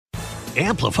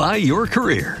Amplify your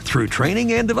career through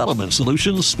training and development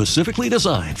solutions specifically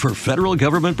designed for federal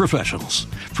government professionals.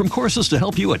 From courses to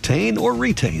help you attain or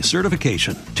retain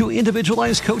certification, to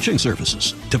individualized coaching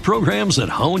services, to programs that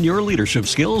hone your leadership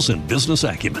skills and business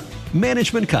acumen,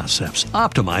 Management Concepts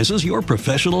optimizes your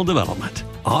professional development.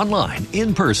 Online,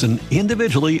 in person,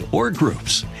 individually, or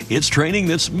groups, it's training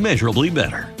that's measurably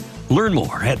better. Learn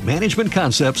more at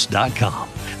managementconcepts.com.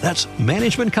 That's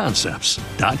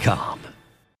managementconcepts.com.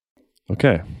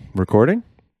 Okay, recording?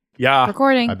 Yeah.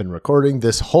 Recording. I've been recording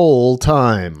this whole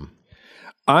time.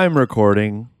 I'm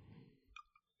recording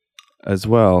as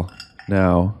well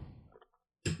now.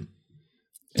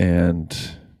 And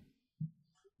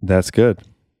that's good.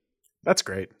 That's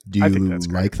great. Do I think you that's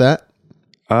great. like that?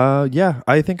 Yeah,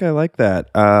 I think I like that.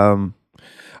 I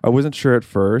wasn't sure at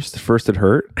first. First it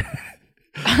hurt.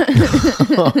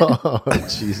 Oh,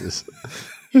 Jesus.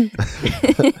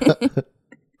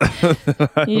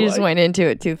 You just went into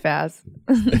it too fast.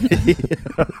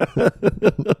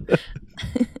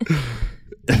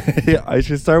 Yeah, I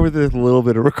should start with a little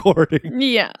bit of recording.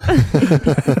 Yeah.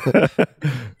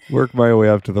 Work my way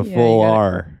up to the Yeah, full you gotta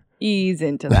R. Ease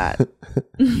into that.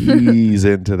 Ease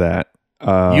into that.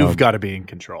 You've got to be in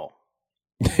control.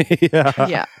 Yeah.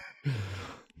 Yeah.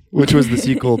 Which was the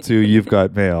sequel to You've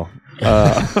Got Mail.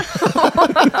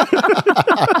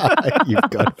 You've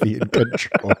got to be in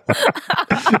control.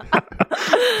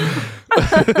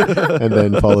 And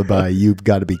then followed by You've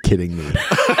Got to Be Kidding Me.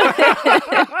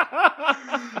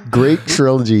 Great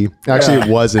trilogy. Actually, it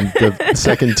wasn't. The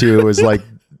second two was like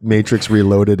Matrix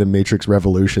Reloaded and Matrix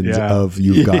Revolutions of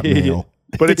You've Got Mail.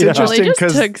 But it's Well, they interesting just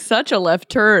because took such a left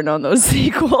turn on those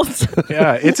sequels.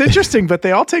 yeah, it's interesting, but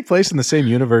they all take place in the same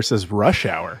universe as Rush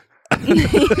Hour.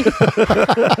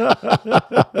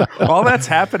 All that's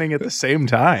happening at the same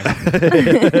time.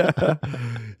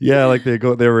 Yeah, like they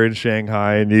were in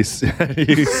Shanghai and you see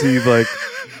like,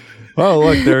 oh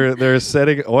look, they're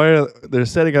setting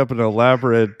up an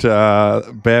elaborate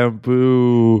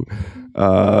bamboo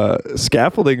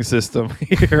scaffolding system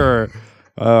here.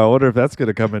 I wonder if that's going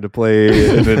to come into play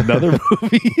in another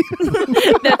movie.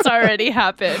 That's already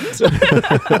happened.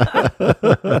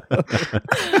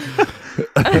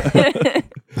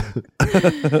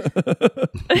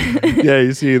 Yeah,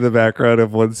 you see in the background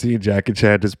of one scene, Jackie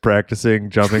Chan is practicing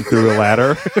jumping through a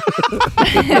ladder.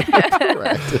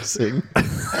 Practicing.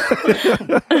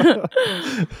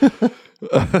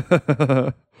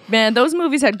 Man, those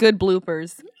movies had good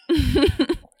bloopers.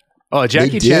 Oh,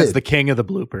 Jackie They Chan's did. the king of the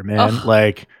blooper, man. Ugh.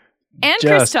 Like, And Chris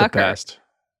just the Tucker. best.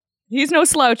 He's no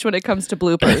slouch when it comes to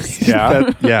bloopers.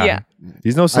 Yeah. Yeah. Yeah.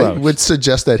 He's no I slouch. would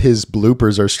suggest that his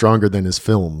bloopers are stronger than his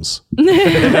films.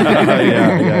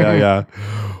 yeah.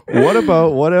 What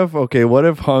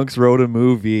if Hunks wrote a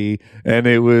movie and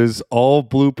it was all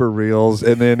blooper reels,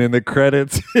 and then in the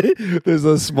credits there's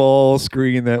a small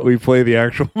screen that we play the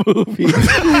actual movie?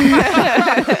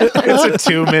 It's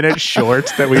a 2-minute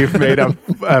short that we've made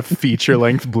a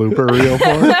feature-length blooper reel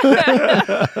for.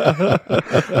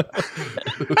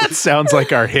 That sounds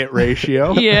like our hit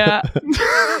ratio. Yeah.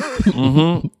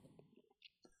 Mm-hmm.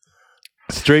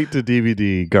 Straight to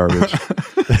DVD garbage.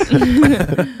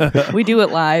 We do it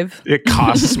live. It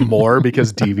costs more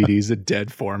because DVD is a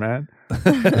dead format.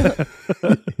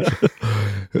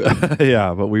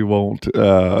 Yeah, but we won't.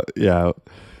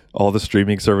 All the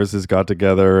streaming services got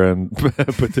together and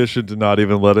petitioned to not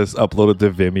even let us upload it to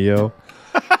Vimeo.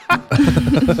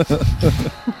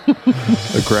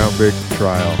 A groundbreaking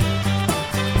trial.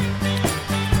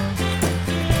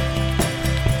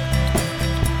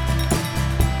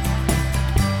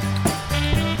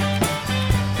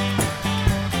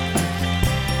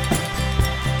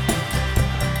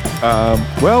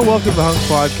 Well, welcome to the Hunks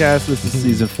Podcast. This is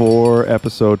season 4,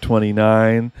 episode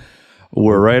 29.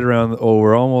 We're right around.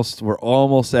 We're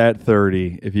almost at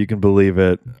 30, if you can believe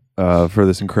it, for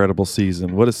this incredible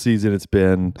season. What a season it's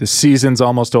been! The season's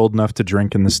almost old enough to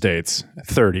drink in the States.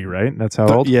 30, right? That's how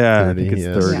old? Yeah, 30, I think it's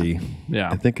yes. 30. Yeah.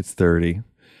 I think it's 30.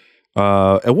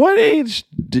 At what age?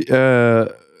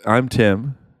 I'm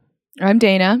Tim. I'm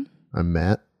Dana. I'm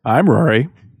Matt. I'm Rory.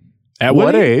 At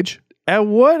what age? At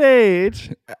what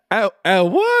age? At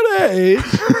what age?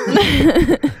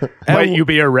 Might you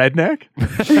be a redneck?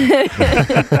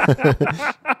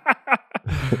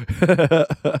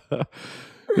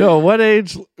 No, what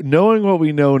age? Knowing what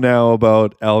we know now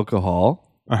about alcohol,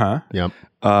 Uh-huh. Yep.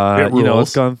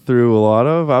 it's gone through a lot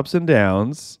of ups and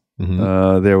downs.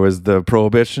 Mhm. There was the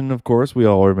prohibition, of course. We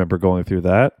all remember going through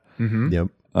that. Mm-hmm. Yep.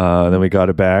 Then we got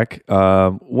it back.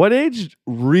 What age,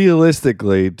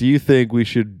 realistically, do you think we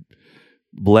should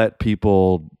let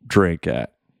people drink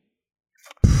at?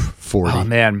 40. Oh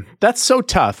man, that's so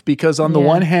tough because on the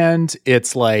one hand,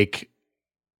 it's like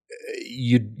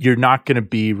you're not going to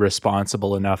be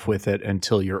responsible enough with it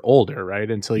until you're older, right?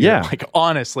 Until you're like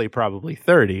honestly probably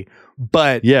 30.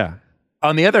 But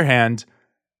on the other hand,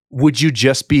 would you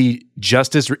just be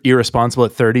just as irresponsible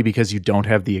at 30 because you don't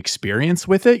have the experience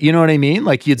with it? You know what I mean?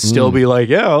 Like you'd still be like,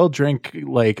 yeah, I'll drink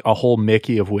like a whole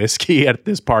Mickey of whiskey at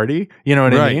this party. You know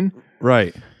what I mean?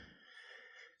 Right.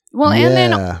 Well, and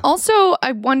then also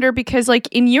I wonder because like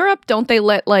in Europe, don't they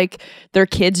let like their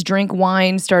kids drink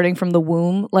wine starting from the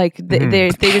womb? Like they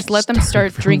just let them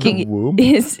start drinking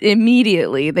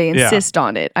immediately. They insist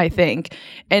on it, I think.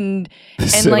 And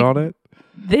sit like on it?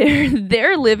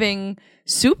 They're living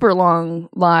super long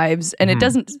lives and it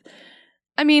doesn't,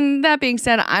 I mean, that being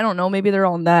said, I don't know, maybe they're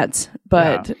all nuts,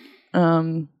 but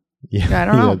I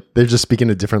don't know. They're just speaking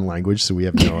a different language, so we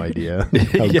have no idea.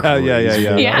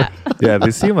 Yeah,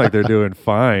 they seem like they're doing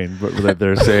fine, but that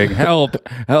they're saying, help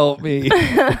me.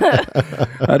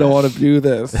 I don't want to do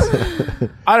this.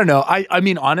 I don't know. I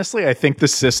mean, honestly, I think the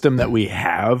system that we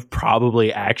have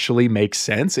probably actually makes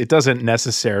sense. It doesn't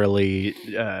necessarily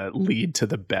lead to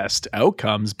the best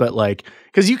outcomes, but like,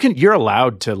 because you're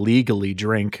allowed to legally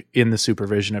drink in the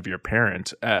supervision of your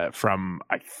parent from,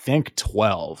 I think,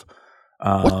 12.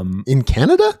 In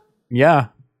Canada? Yeah.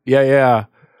 Oh,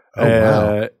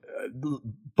 wow.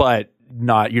 But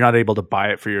you're not able to buy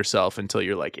it for yourself until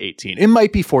you're like 18. It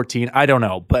might be 14. I don't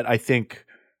know, but I think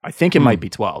it might be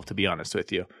 12, to be honest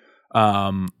with you.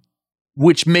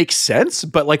 Which makes sense,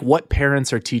 but like what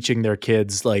parents are teaching their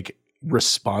kids like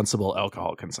responsible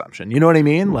alcohol consumption? You know what I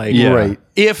mean? Like, right.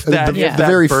 If that, the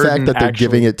very fact that they're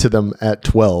giving it to them at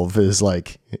 12 is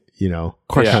like,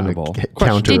 questionable.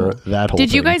 Counter that whole Did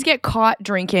thing. you guys get caught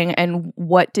drinking and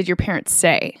what did your parents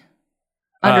say?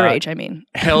 Underage, I mean.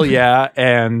 Hell yeah.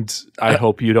 And I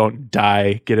hope you don't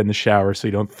die, get in the shower so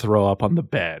you don't throw up on the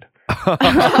bed.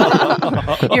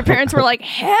 Your parents were like,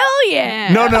 hell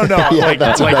yeah. No.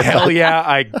 Like hell yeah,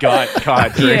 I got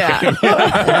caught drinking.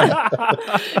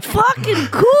 Fucking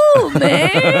cool,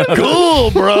 man.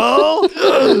 Cool, bro.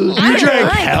 You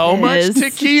drank how much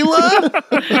tequila?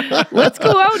 Let's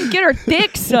go out and get our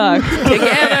dick sucked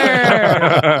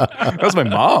together. That was my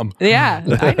mom. Yeah,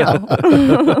 I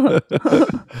know.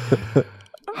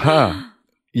 Huh.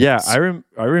 Yeah, I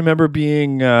remember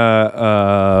being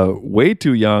way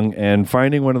too young and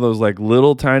finding one of those like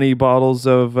little tiny bottles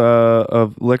of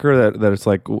liquor that it's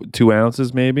like 2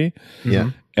 ounces maybe. Yeah.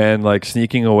 And like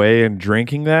sneaking away and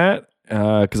drinking that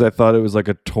because I thought it was like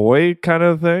a toy kind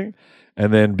of thing,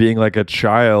 and then being like a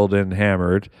child and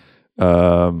hammered.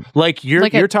 Like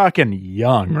you're talking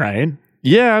young, right?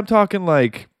 Yeah, I'm talking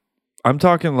like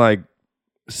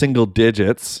single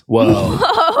digits. Whoa.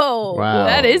 Whoa. Wow.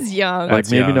 That is young. Like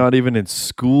maybe young. not even in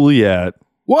school yet.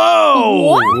 Whoa.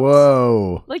 What?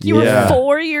 Whoa. Like you were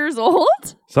 4 years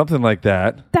old? Something like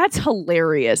that. That's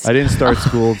hilarious. I didn't start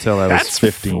school until I was That's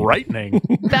 15. frightening.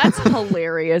 That's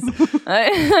hilarious.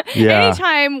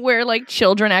 Anytime where like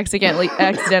children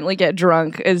accidentally get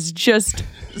drunk is just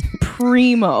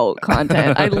primo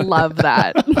content. I love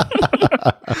that.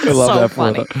 I love So that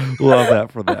funny. love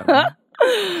that for them.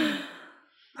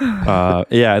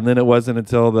 And then it wasn't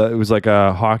until it was like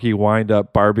a hockey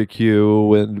wind-up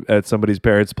barbecue at somebody's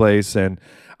parents' place, and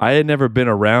I had never been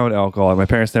around alcohol. My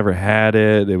parents never had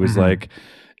it. It was like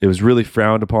it was really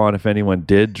frowned upon if anyone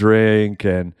did drink,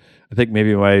 and I think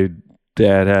maybe my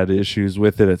dad had issues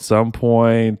with it at some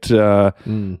point,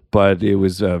 but it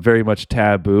was very much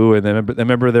taboo. And then I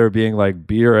remember there being like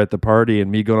beer at the party,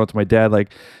 and me going up to my dad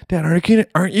like, "Dad,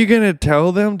 aren't you gonna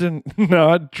tell them to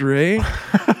not drink?"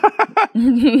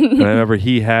 And I remember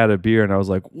he had a beer, and I was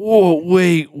like, "Whoa,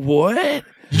 wait, what?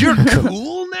 You're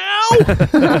cool now?"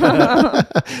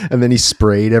 And then he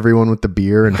sprayed everyone with the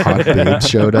beer, and hot babes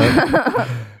showed up.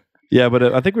 Yeah,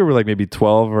 but I think we were like maybe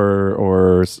 12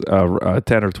 or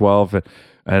 10 or 12,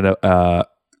 and there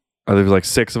was like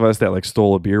 6 of us that like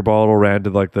stole a beer bottle, ran to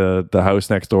like the house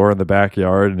next door in the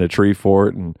backyard, and a tree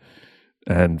fort,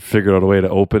 and figured out a way to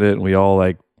open it, and we all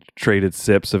like traded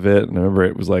sips of it. And I remember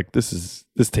it was like, this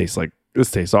tastes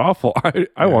awful.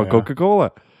 I want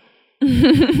Coca-Cola.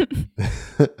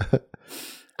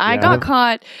 I got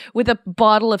caught with a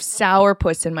bottle of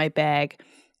Sourpuss in my bag.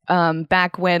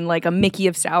 Back when like a Mickey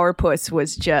of Sourpuss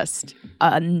was just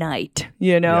a night,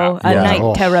 a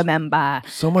night to remember.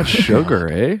 So much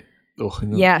sugar, eh?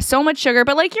 Yeah, so much sugar.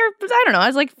 But like I don't know, I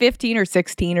was like 15 or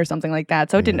 16 or something like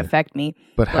that, so it didn't affect me.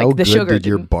 But like, how the good sugar did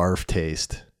your barf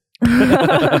taste?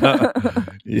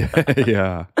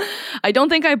 Yeah. I don't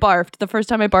think I barfed. The first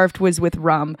time I barfed was with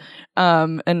rum.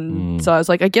 So I was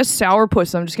like, I guess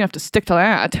sourpuss, I'm just gonna have to stick to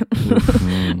that.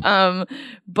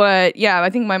 But yeah, I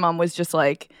think my mom was just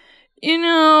like,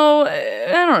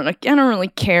 I don't really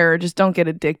care. Just don't get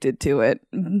addicted to it.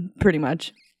 Pretty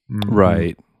much.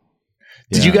 Right.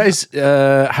 Did you guys,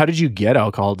 how did you get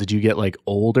alcohol? Did you get like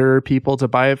older people to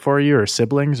buy it for you or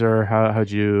siblings, or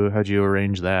how'd you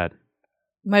arrange that?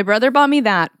 My brother bought me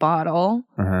that bottle.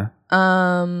 Uh-huh.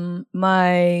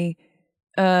 I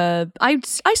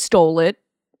stole it.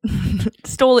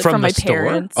 Stole it from my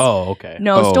parents. Oh, okay.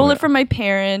 No, stole it from my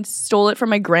parents. Stole it from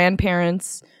my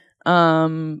grandparents.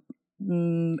 When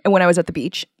I was at the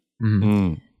beach.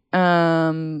 Mm-hmm.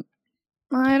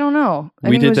 I don't know.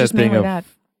 We did that thing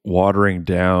of watering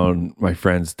down my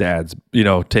friend's dad's,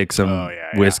 take some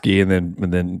whiskey and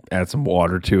then add some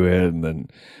water to it, and then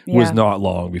was not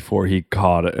long before he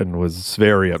caught it and was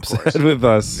very upset with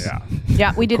us.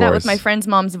 Yeah, we did that with my friend's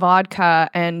mom's vodka,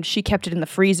 and she kept it in the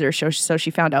freezer, so she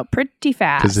found out pretty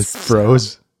fast. Because it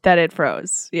froze? That it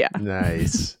froze, yeah.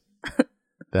 Nice.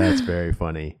 That's very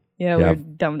funny. Yeah, we're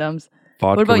dum-dums.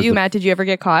 What about you, Matt? Did you ever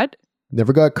get caught?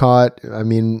 Never got caught. I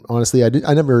mean, honestly, I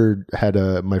never had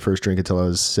my first drink until I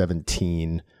was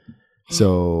 17.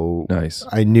 So nice.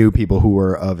 I knew people who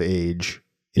were of age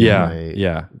in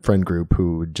my friend group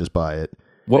who would just buy it.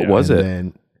 What was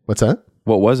it? What's that?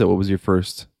 What was it? What was your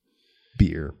first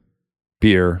beer?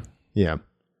 Yeah.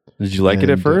 Did you like it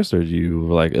at first, or did you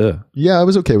were like, ugh? Yeah, I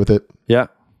was okay with it. Yeah.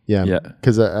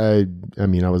 Because I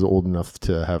mean, I was old enough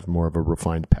to have more of a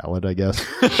refined palate, I guess.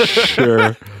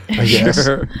 Sure. I guess.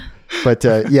 Sure. But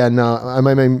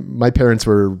my parents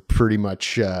were pretty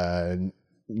much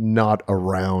not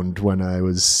around when I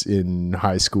was in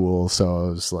high school, so I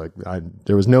was like,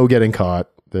 there was no getting caught.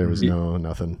 There was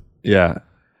nothing. Yeah.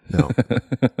 No.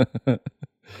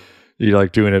 You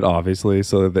like doing it obviously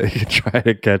so that they could try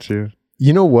to catch you.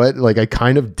 You know what? Like, I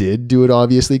kind of did do it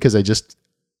obviously because I just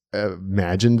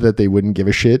imagined that they wouldn't give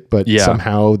a shit, but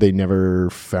somehow they never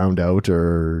found out,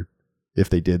 or if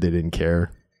they did, they didn't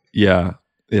care. Yeah.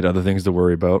 They had other things to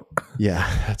worry about. Yeah,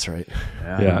 that's right.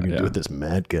 Yeah. What do we do with this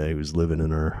mad guy who's living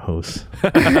in our house?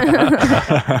 We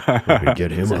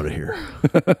get him out of here.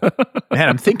 Man,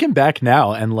 I'm thinking back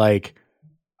now, and like,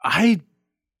 I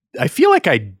feel like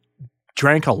I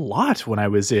drank a lot when I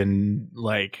was in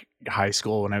like high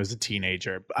school, when I was a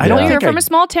teenager. I don't think you're from a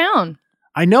small town.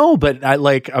 I know, but I'm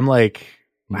like,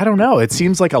 I don't know. It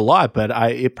seems like a lot, but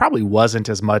it probably wasn't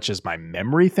as much as my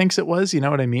memory thinks it was. You know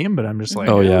what I mean? But I'm just like,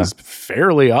 it was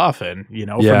fairly often,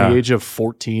 from the age of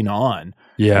 14 on.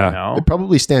 Yeah. It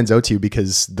probably stands out to you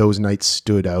because those nights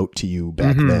stood out to you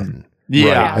back then.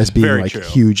 Yeah. As being very like true.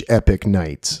 huge epic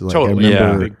nights. Like, totally. I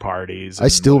remember big parties. I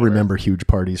still remember huge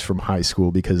parties from high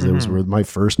school because those were my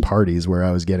first parties where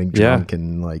I was getting drunk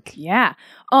and like. Yeah.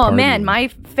 Oh partying. Man, my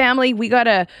family, we got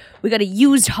a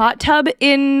used hot tub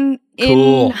in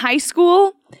high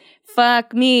school.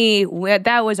 Fuck me.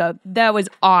 That was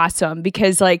awesome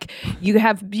because like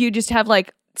you just have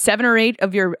like 7 or 8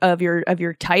 of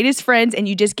your tightest friends, and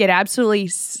you just get absolutely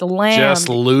slammed. Just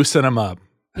loosen them up.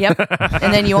 Yep.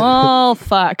 And then you all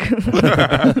fuck.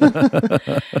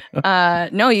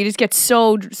 No, you just get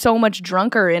so much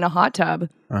drunker in a hot tub.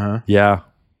 Yeah.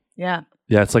 Yeah.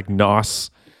 Yeah, it's like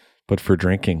NOS, but for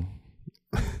drinking.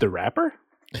 The rapper?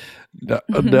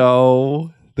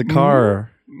 No, the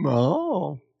car.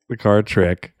 Oh. The car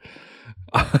trick.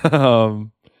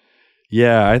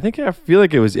 Yeah, I feel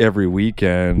like it was every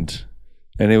weekend,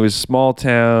 and it was small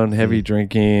town, heavy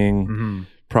drinking,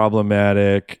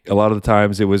 problematic. A lot of the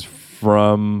times it was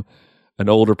from an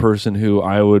older person who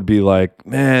I would be like,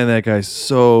 man, that guy's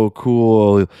so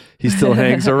cool. He still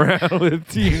hangs around with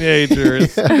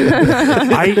teenagers.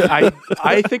 I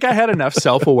think I had enough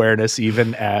self-awareness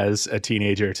even as a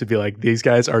teenager to be like, these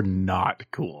guys are not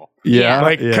cool. Yeah.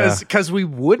 Like, because we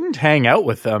wouldn't hang out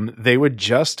with them. They would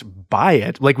just buy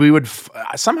it. Like, we would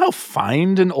somehow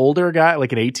find an older guy,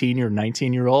 like an 18 or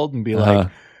 19-year-old, and be like,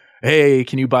 hey,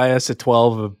 can you buy us a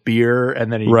 12 of beer?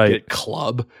 And then he'd get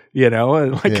Club,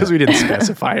 because we didn't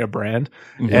specify a brand.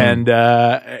 And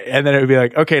then it would be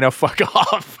like, okay, now fuck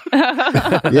off. You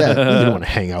didn't want to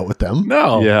hang out with them.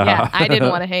 No. Yeah, I didn't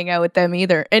want to hang out with them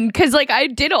either. And because like I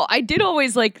did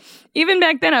always like, even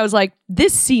back then I was like,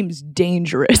 this seems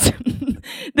dangerous.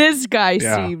 This guy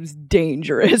seems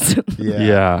dangerous.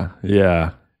 Yeah,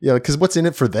 because what's in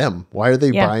it for them? Why are they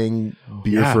buying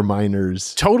beer for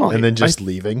minors? Totally. And then just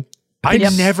leaving? I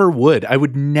never would. I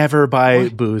would never buy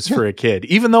booze for a kid.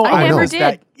 Even though I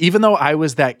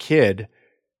was that kid,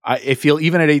 I feel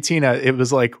even at 18, it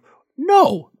was like,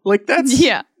 no, like that's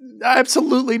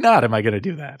Absolutely not. Am I going to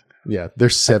do that? Yeah, they're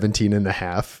 17 and a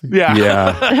half.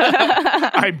 Yeah.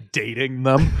 I'm dating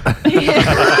them.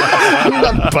 I'm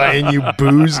not buying you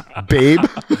booze, babe.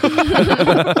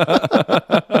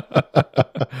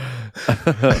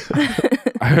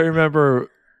 I remember,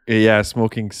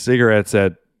 smoking cigarettes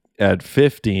at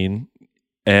 15,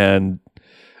 and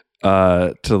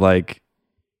to like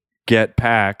get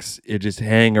packs, it just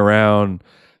hang around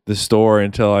the store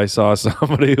until I saw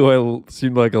somebody who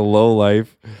seemed like a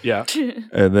lowlife. Yeah.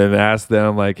 And then asked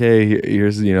them like, hey,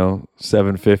 here's,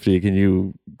 $7.50. Can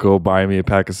you go buy me a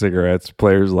pack of cigarettes,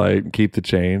 Players Light, and keep the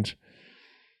change?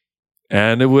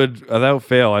 And it would, without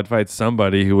fail, I'd find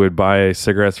somebody who would buy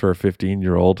cigarettes for a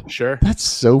 15-year-old. Sure. That's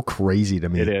so crazy to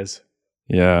me. It is.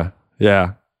 Yeah.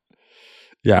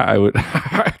 I would.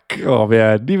 Oh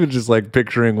man, even just like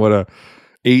picturing what a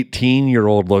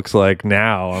 18-year-old looks like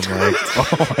now, I'm like,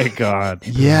 oh my god.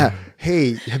 Yeah.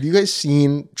 Hey, have you guys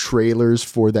seen trailers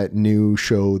for that new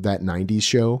show, That 90s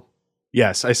Show?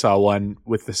 Yes, I saw one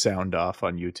with the sound off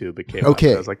on YouTube. It came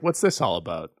Okay. up. I was like, what's this all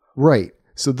about? Right.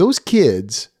 So those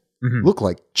kids look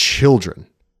like children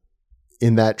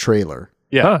in that trailer.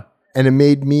 Yeah. Huh. And it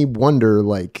made me wonder,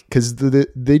 like, because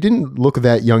they didn't look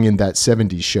that young in that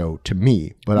 70s show to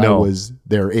me, but I was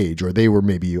their age, or they were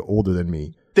maybe older than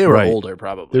me. They were Right. older,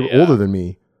 probably. They were older than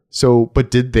me. So,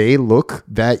 but did they look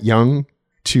that young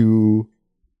to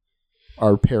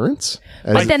our parents?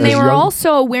 But then they were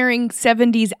also wearing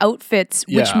 70s outfits,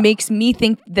 which Yeah. makes me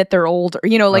think that they're older.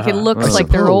 Like it looks I like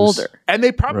they're suppose. older. And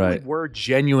they probably Right. were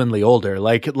genuinely older.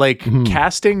 Like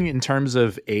casting in terms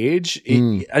of age,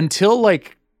 until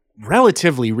like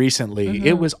relatively recently,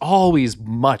 it was always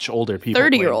much older people,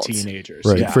 30-year-olds. teenagers.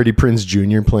 Right. Yeah. Freddie Prinze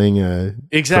Jr. playing a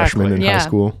Exactly. freshman in Yeah. high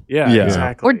school. Yeah, Yeah.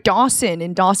 exactly. Or Dawson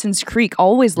in Dawson's Creek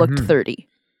always looked 30.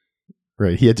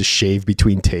 Right. He had to shave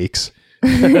between takes.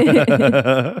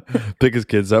 Pick his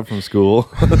kids up from school.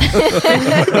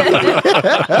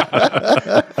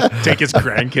 Take his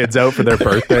grandkids out for their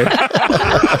birthday.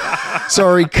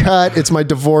 Sorry, cut. It's my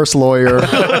divorce lawyer.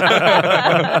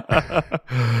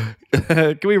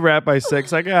 Can we wrap by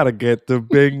 6? I gotta get to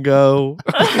bingo.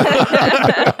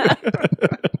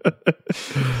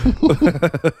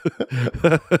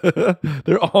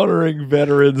 They're honoring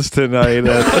veterans tonight.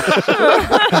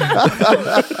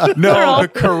 No, the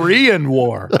Korean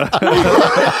War.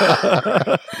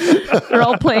 They're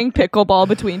all playing pickleball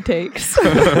between takes.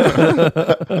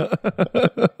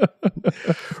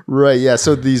 Right. Yeah.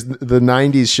 So the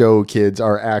 90s show kids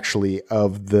are actually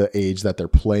of the age that they're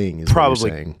playing, is what you're Probably,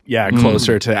 saying. yeah,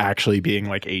 closer to actually being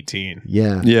like 18.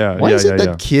 Yeah. Yeah, Why yeah, is it yeah,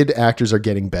 that kid actors are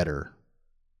getting better?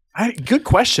 Good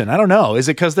question. I don't know. Is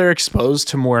it because they're exposed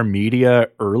to more media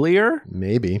earlier?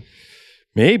 Maybe.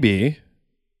 Maybe.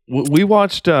 We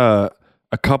watched a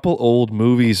couple old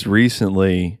movies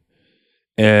recently,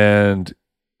 and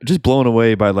just blown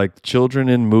away by like children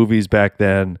in movies back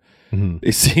then.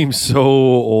 They seem so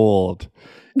old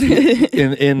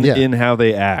in how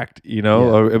they act.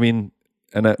 I mean,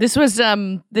 and This was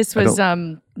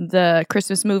the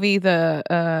Christmas movie,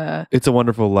 the It's a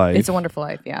Wonderful Life. It's a Wonderful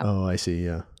Life, yeah. Oh, I see.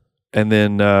 Yeah. And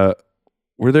then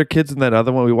were there kids in that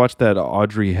other one? We watched that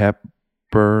Audrey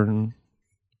Hepburn.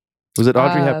 Was it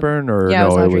Audrey Hepburn or yeah, no?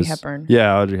 It was Audrey Hepburn.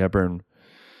 Yeah, Audrey Hepburn.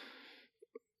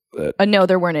 No,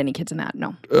 there weren't any kids in that.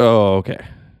 No. Oh, okay.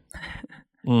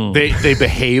 They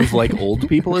behave like old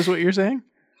people, is what you're saying?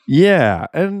 Yeah,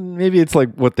 and maybe it's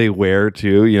like what they wear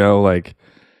too. Like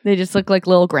they just look like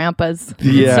little grandpas.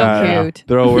 Yeah, So cute.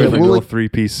 They're all wearing Yeah, like well, little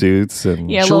 3-piece suits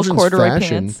and Yeah, little Children's corduroy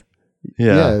fashion. pants.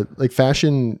 yeah. Like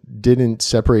fashion didn't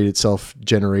separate itself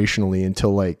generationally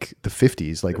until like the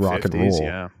 50s, like rock and 50s, roll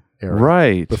yeah. era.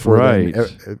 Right, Before right.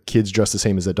 then, kids dress the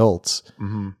same as adults.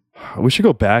 We should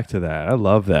go back to that. I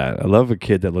love that. I love a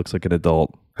kid that looks like an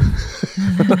adult.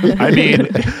 I mean,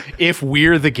 if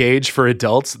we're the gauge for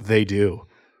adults, they do.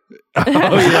 Oh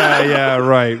yeah,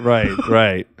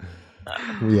 right.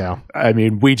 Yeah. I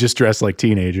mean, we just dress like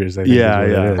teenagers. I think Yeah,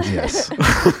 is what yeah. it is. Yes.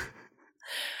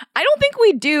 I don't think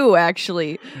we do,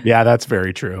 actually. Yeah, that's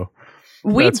very true.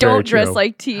 We That's very don't dress true.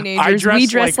 like teenagers. We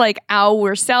dress like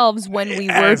ourselves when we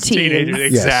were As teens. teenagers,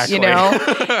 exactly. You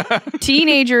know,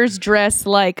 teenagers dress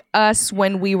like us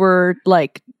when we were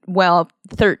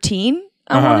 13.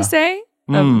 I want to say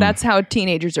that's how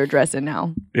teenagers are dressing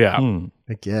now. Yeah.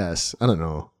 I guess. I don't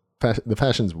know. The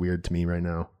fashion's weird to me right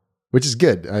now, which is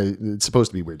good. It's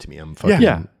supposed to be weird to me. I'm fucking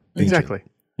Yeah, ancient. Exactly.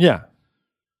 Yeah.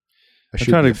 I should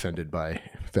trying be to- offended by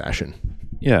fashion.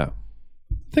 Yeah.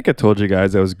 I think I told you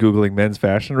guys I was Googling men's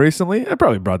fashion recently. I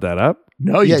probably brought that up.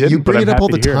 No, you didn't. You bring it up all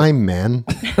the time, time, man.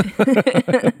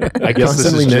 I guess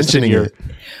Constantly this is just in mentioning your, it.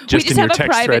 just in your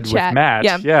text thread with Matt.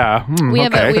 Yeah. We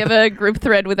have a group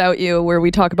thread without you where we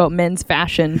talk about men's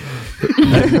fashion. We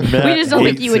just don't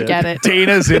think you would get it.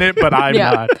 Dana's in it, but I'm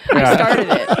not. Yeah. I started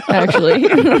it,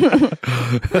 actually.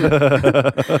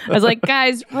 I was like,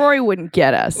 guys, Rory wouldn't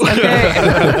get us.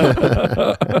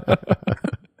 Okay.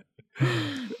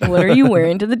 What are you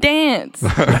wearing to the dance?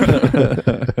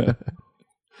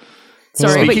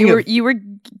 Sorry, but you were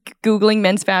Googling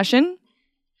men's fashion?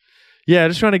 Yeah,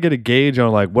 just trying to get a gauge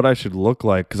on like what I should look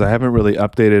like because I haven't really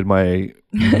updated my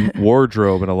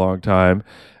wardrobe in a long time,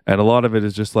 and a lot of it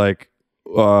is just like,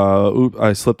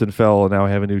 I slipped and fell, and now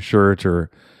I have a new shirt, or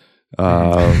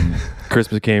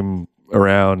Christmas came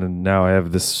around, and now I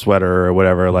have this sweater or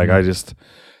whatever. Like I just,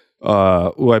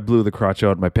 I blew the crotch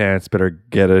out of my pants. Better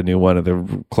get a new one at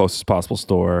the closest possible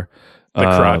store. The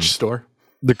crotch store.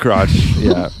 The crotch,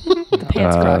 yeah. The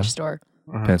pants crotch store.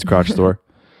 Pants crotch store.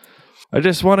 I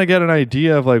just want to get an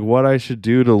idea of like what I should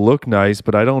do to look nice,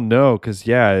 but I don't know because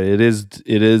it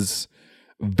is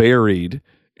varied,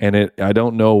 and I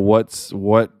don't know what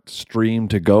stream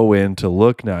to go in to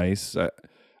look nice. I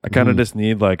kind of just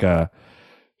need like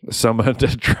someone to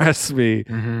dress me,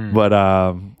 but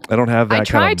I don't have that. I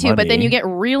try to, but then you get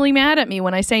really mad at me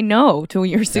when I say no to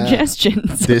your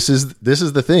suggestions. This is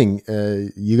the thing.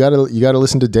 You gotta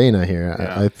listen to Dana here.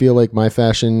 Yeah. I feel like my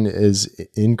fashion is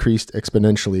increased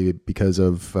exponentially because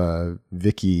of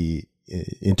Vicky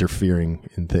interfering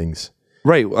in things.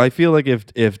 Right. I feel like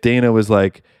if Dana was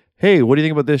like, "Hey, what do you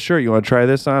think about this shirt? You want to try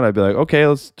this on?" I'd be like, "Okay,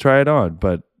 let's try it on."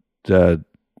 But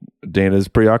Dana's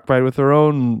preoccupied with her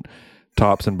own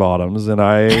tops and bottoms, and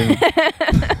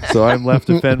so I'm left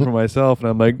to fend for myself, and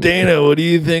I'm like, Dana, what do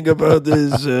you think about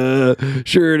this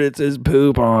shirt? It says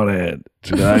poop on it.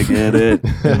 Should I get it?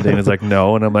 And Dana's like,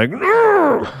 no, and I'm like,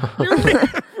 no,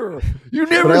 you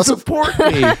never support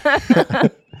me.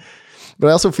 But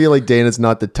I also feel like Dana's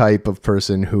not the type of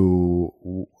person who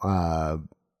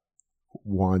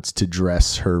wants to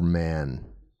dress her man.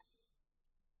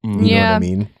 You know what I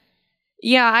mean?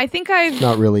 Yeah, I think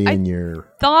not really in your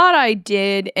thought I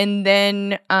did, and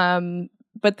then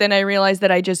but then I realized that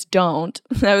I just don't.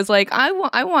 I was like, I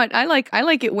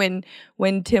like it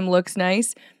when Tim looks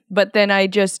nice, but then I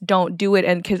just don't do it,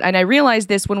 and I realized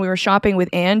this when we were shopping with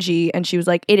Angie, and she was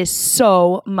like, it is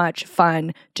so much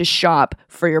fun to shop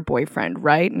for your boyfriend,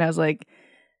 right? And I was like,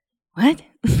 what?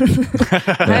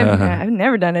 I've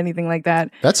never done anything like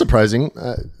that. That's surprising.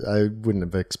 I wouldn't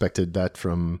have expected that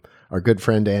from our good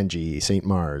friend Angie St.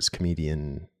 Mars,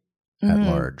 comedian at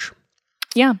large.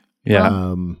 Yeah.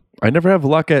 I never have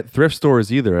luck at thrift stores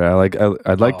either.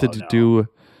 I'd like to do.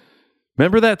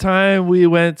 Remember that time we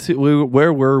went to?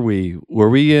 Where were we? Were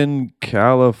we in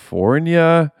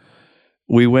California?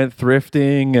 We went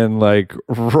thrifting, and like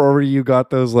Rory, you got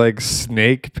those like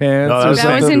snake pants. No,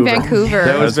 that was in Vancouver.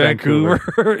 That was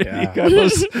Vancouver. You got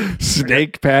those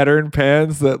snake pattern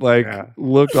pants that like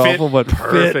looked awful, but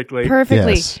perfectly.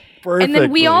 Perfectly. Yes. And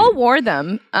then we all wore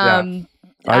them.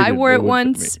 I wore it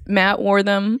once. Matt wore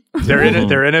them.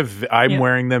 I'm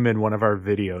wearing them in one of our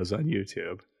videos on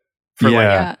YouTube for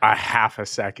like a half a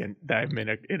second. I'm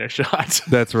in a shot.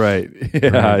 That's right.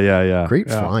 Yeah. Great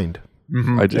find.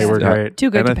 Mm-hmm. They were great. Too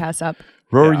good to pass up.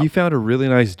 Rory, you found a really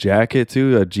nice jacket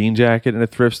too, a jean jacket in a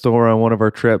thrift store on one of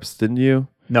our trips, didn't you?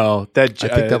 No, I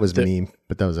think that was me,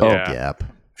 but that was a Gap.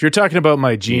 If you're talking about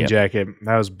my jean jacket,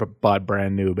 that was bought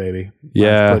brand new, baby.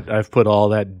 Yeah. I've put all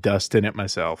that dust in it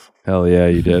myself. Hell yeah,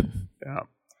 you did.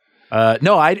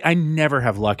 No, I never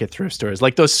have luck at thrift stores.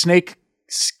 Like those snake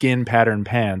skin pattern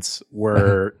pants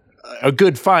were a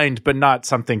good find, but not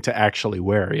something to actually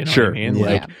wear. You know what I mean? Yeah.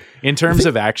 Like in terms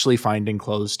of actually finding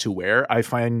clothes to wear, I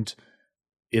find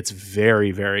it's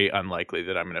very, very unlikely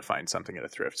that I'm going to find something at a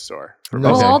thrift store.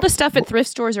 Well, all the stuff at thrift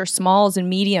stores are smalls and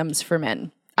mediums for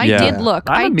men. I did look.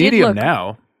 I'm a medium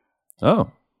now.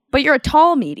 Oh. But you're a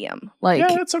tall medium. Like,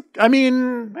 yeah, that's I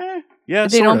mean, yeah,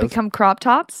 they don't become crop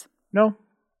tops? No.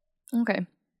 Okay.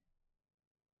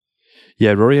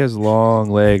 Yeah, Rory has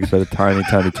long legs but a tiny,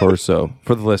 tiny torso.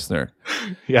 For the listener.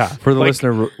 Yeah. For the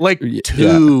listener. Like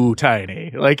too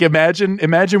tiny. Like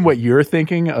imagine what you're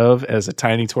thinking of as a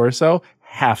tiny torso.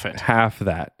 Half it. Half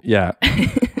that. Yeah.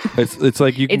 It's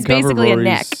like you can it's cover basically Rory's, a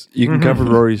neck. You can cover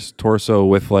Rory's torso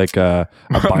with like a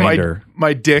binder.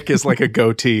 My dick is like a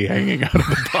goatee hanging out of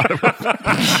the bottom of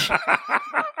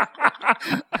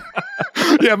it.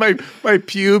 Yeah, my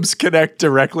pubes connect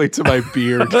directly to my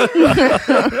beard.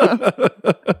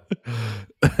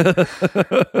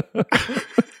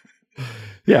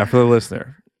 Yeah, for the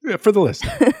listener. Yeah, for the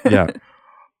listener. Yeah.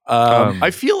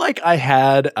 I feel like I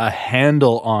had a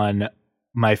handle on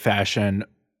my fashion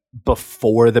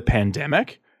before the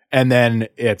pandemic, and then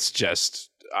it's just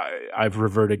I've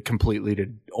reverted completely to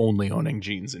only owning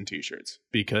jeans and t-shirts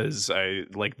because I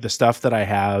like the stuff that I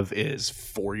have is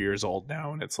 4 years old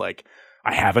now, and it's like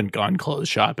I haven't gone clothes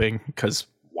shopping because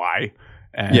why?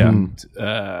 And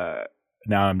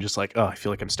now I'm just like, oh, I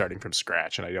feel like I'm starting from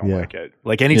scratch and I don't like it.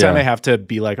 Like anytime I have to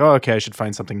be like, oh, okay, I should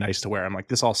find something nice to wear. I'm like,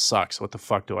 this all sucks. What the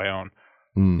fuck do I own?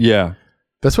 Yeah.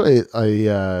 That's why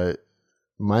I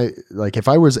if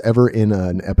I was ever in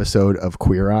an episode of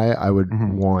Queer Eye, I would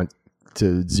want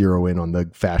to zero in on the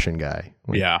fashion guy.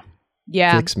 Yeah.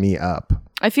 Fix me up.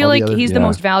 I feel like he's the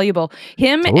most valuable.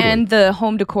 Him and the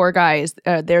home decor guys,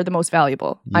 they're the most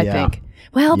valuable, I think.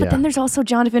 Well, but then there's also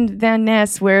Jonathan Van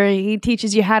Ness, where he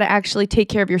teaches you how to actually take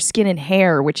care of your skin and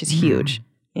hair, which is huge.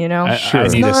 You know, I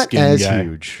need a skin as guy.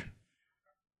 Huge.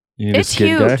 You need a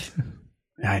skin guy?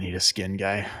 I need a skin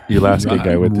guy. Your last skin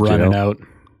guy with the running jail. out.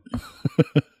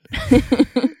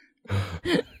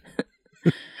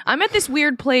 I'm at this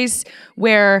weird place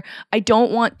where I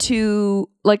don't want to,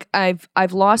 like,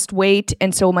 I've lost weight,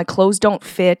 and so my clothes don't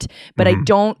fit, but I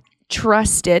don't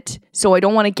trust it, so I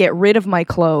don't want to get rid of my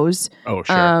clothes. Oh,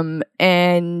 sure.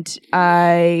 And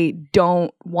I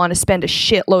don't want to spend a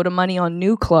shitload of money on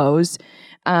new clothes.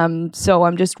 So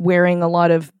I'm just wearing a lot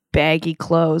of baggy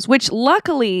clothes, which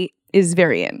luckily is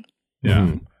very in.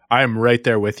 Yeah. I'm right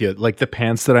there with you. Like the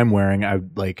pants that I'm wearing, I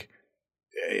like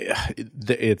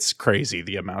it's crazy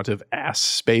the amount of ass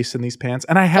space in these pants,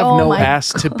 and I have no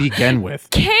ass to begin with.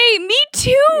 Okay, me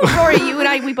too. Rory, you and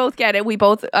I, we both get it. We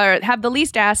both have the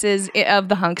least asses of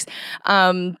the hunks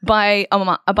by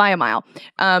a mile.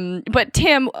 But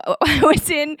Tim,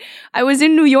 I was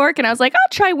in New York, and I was like,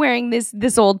 I'll try wearing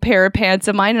this old pair of pants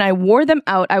of mine, and I wore them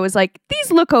out. I was like,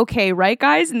 these look okay, right,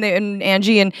 guys? And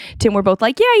Angie and Tim were both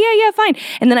like, yeah, fine.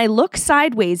 And then I look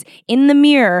sideways in the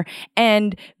mirror,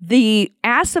 and the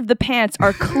ass of the pants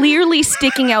are clearly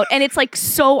sticking out, and it's like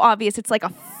so obvious. It's like a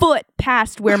foot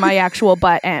past where my actual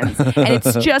butt ends, and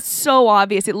it's just so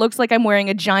obvious. It looks like I'm wearing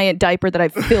a giant diaper that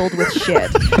I've filled with shit.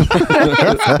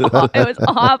 It was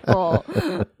awful.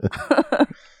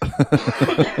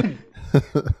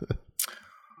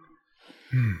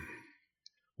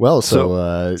 Well,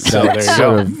 so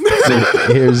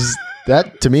here's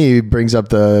that. To me, brings up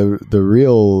the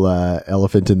real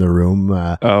elephant in the room.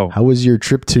 How was your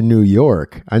trip to New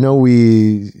York? I know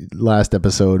last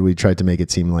episode we tried to make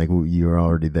it seem like you were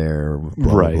already there,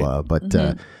 blah blah.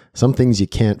 But some things you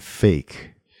can't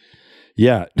fake.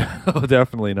 Yeah,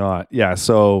 definitely not. Yeah,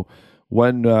 so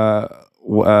when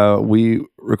we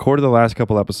recorded the last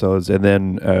couple episodes and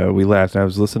then we left, and I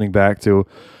was listening back to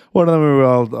one of them. We were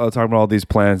all talking about all these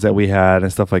plans that we had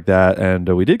and stuff like that, and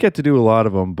we did get to do a lot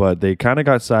of them, but they kind of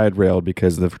got side railed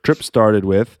because the trip started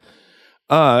with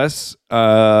us.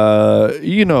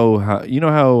 You know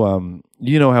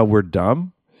how we're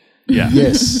dumb. Yeah.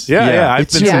 Yes. Yeah.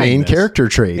 It's your main character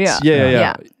traits.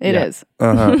 Yeah. It is.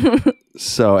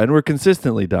 So, and we're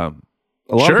consistently dumb.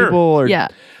 A lot of people are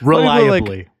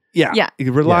reliably.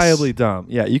 Reliably dumb.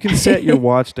 Yeah, you can set your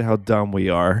watch to how dumb we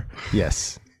are.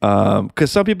 Yes.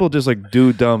 Because some people just like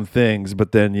do dumb things,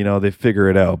 but then they figure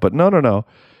it out. But no.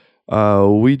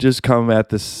 We just come at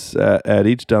this at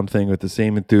each dumb thing with the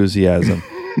same enthusiasm,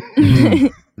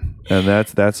 and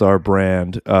that's our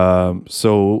brand.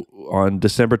 So on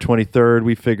December 23rd,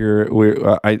 we figure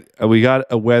we got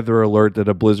a weather alert that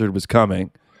a blizzard was coming.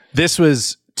 This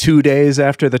was 2 days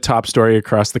after the top story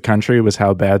across the country was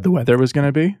how bad the weather was going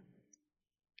to be.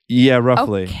 Yeah,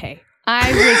 roughly. Okay.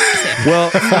 I was sick. Well,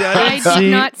 I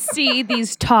did not see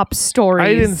these top stories.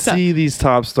 I didn't see these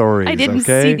top stories. I didn't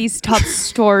see these top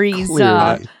stories.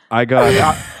 I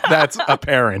got that's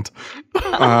apparent.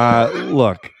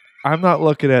 Look, I'm not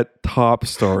looking at top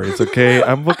stories. Okay,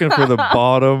 I'm looking for the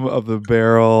bottom of the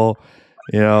barrel.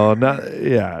 The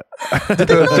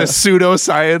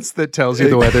pseudoscience that tells you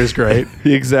the weather's great.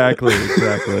 Exactly.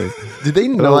 Did they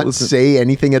not say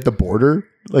anything at the border?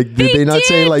 Like, did they not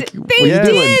say like, what are you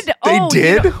doing? They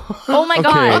did? Oh my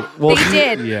God. Well, they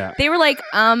did. Yeah. They were like,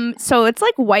 so it's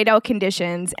like whiteout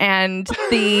conditions and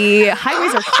the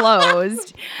highways are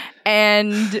closed.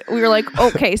 And we were like,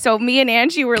 okay. So me and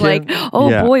Angie were like,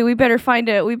 boy, we better find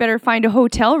a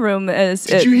hotel room.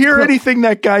 Did you hear anything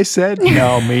that guy said?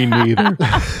 No, me neither.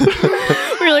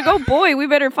 We were like, oh boy, we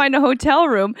better find a hotel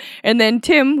room. And then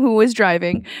Tim, who was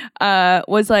driving,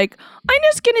 was like, I'm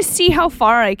just going to see how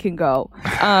far I can go.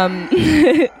 I'm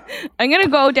going to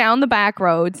go down the back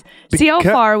roads, see how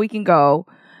far we can go.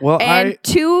 Well, and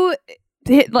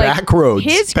back roads.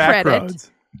 His back credit.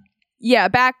 Roads. Yeah,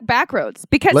 back roads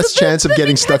because less chance of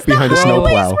getting stuck behind a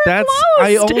snowplow.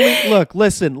 I only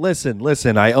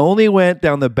listen. I only went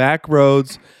down the back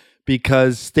roads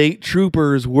because state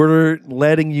troopers weren't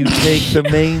letting you take the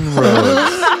main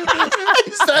roads.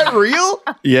 Is that real?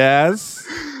 Yes.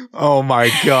 Oh my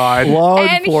God! Law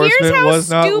and enforcement was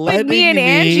not letting me and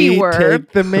Angie were.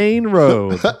 Take the main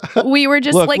road. We were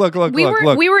just look, we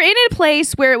were in a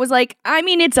place where it was like, I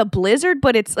mean, it's a blizzard,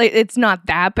 but it's not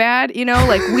that bad, you know.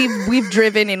 Like we've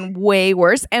driven in way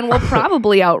worse, and we'll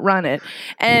probably outrun it.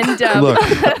 And look,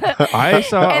 I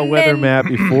saw a weather map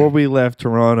before we left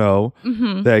Toronto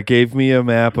that gave me a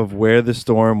map of where the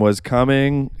storm was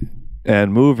coming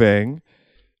and moving,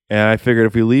 and I figured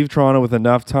if we leave Toronto with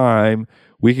enough time,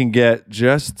 we can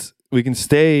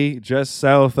stay just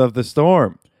south of the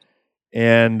storm.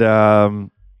 And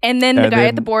then the guy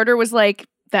at the border was like,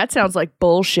 that sounds like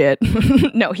bullshit.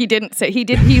 No, he didn't say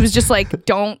he was just like,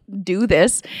 don't do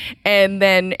this. And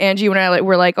then Angie and I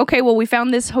were like, okay, well, we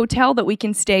found this hotel that we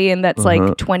can stay in that's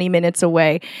like 20 minutes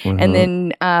away. And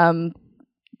then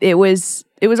it was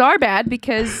our bad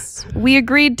because we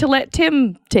agreed to let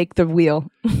Tim take the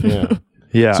wheel.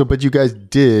 Yeah. So, but you guys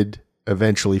did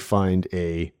eventually find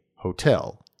a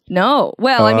hotel. No.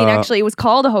 Well, I mean, actually, it was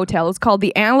called a hotel. It was called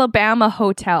the Alabama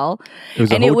Hotel. It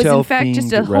was it was, in fact,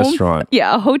 just a restaurant.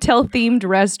 A hotel-themed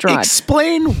restaurant.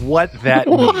 Explain what that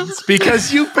means,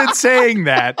 because you've been saying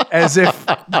that as if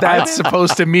that's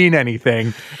supposed to mean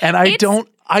anything, and I don't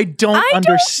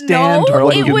understand.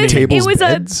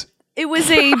 It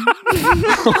was a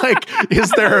like,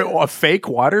 is there a fake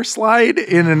water slide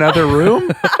in another room?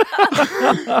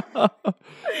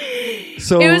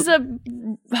 So it was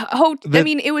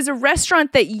it was a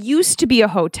restaurant that used to be a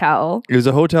hotel. It was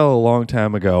a hotel a long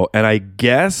time ago, and I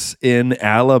guess in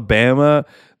Alabama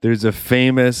there's a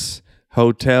famous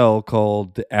hotel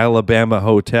called the Alabama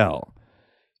Hotel,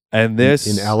 and this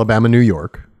in Alabama, New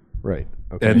York, right?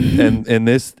 Okay. And in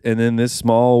this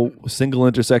small single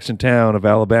intersection town of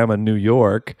Alabama, New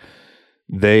York,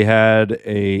 they had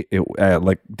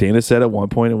like Dana said at one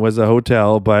point it was a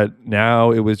hotel, but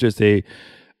now it was just a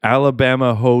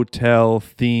Alabama hotel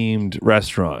themed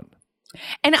restaurant.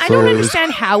 And I don't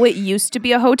understand how it used to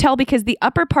be a hotel because the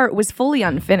upper part was fully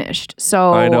unfinished.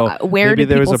 So I know. Where did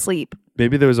people sleep?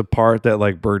 Maybe there was a part that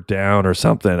like burnt down or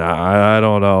something. I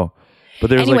don't know. But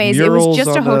there's anyways, like murals, it was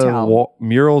just a hotel.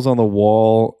 Murals on the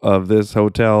wall of this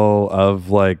hotel,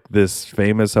 of like this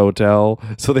famous hotel.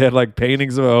 So they had like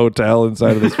paintings of a hotel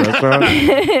inside of this restaurant.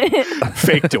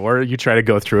 Fake door. You try to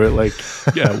go through it like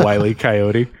Wile E.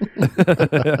 Coyote.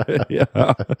 Yeah.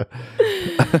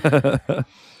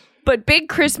 But big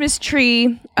Christmas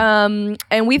tree.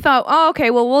 And we thought, oh, okay,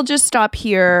 well, we'll just stop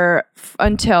here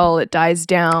until it dies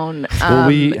down. Well,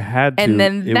 we had to. And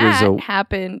then that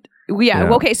happened.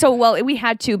 Yeah. Okay. So, we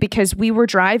had to because we were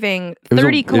driving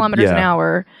 30 kilometers an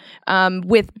hour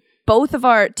with both of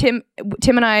our Tim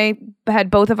and I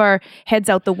had both of our heads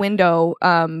out the window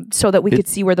so that we could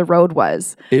see where the road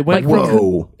was. It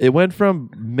went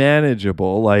from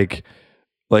manageable, like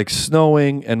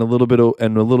snowing and a little bit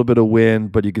of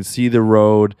wind, but you can see the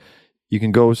road. You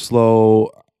can go slow,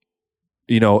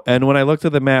 And when I looked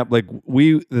at the map,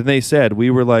 they said we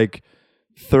were like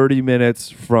 30 minutes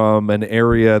from an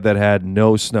area that had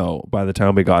no snow by the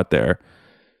time we got there.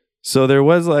 So there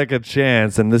was like a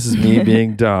chance, and this is me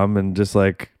being dumb and just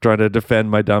like trying to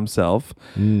defend my dumb self.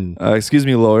 Excuse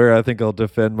me, lawyer. I think I'll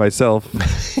defend myself.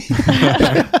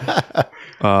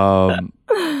 But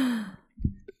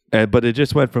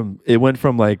it went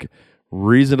from like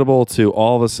reasonable to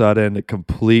all of a sudden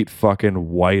complete fucking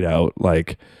whiteout,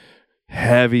 like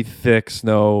heavy, thick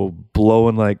snow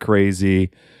blowing like crazy.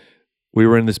 We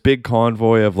were in this big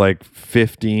convoy of like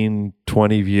 15,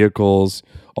 20 vehicles,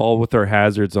 all with their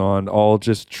hazards on, all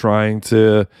just trying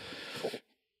to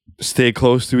stay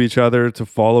close to each other, to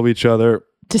follow each other.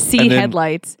 To see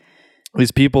headlights.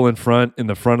 These people in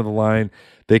the front of the line,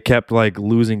 they kept like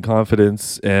losing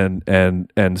confidence and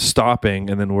stopping,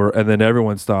 and then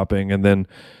everyone stopping, and then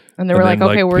they were like,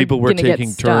 okay, we're people were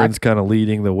taking turns kind of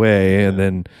leading the way, and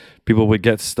then people would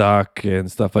get stuck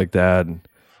and stuff like that.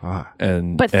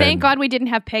 But thank God we didn't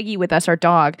have Peggy with us, our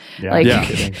dog.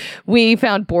 We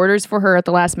found boarders for her at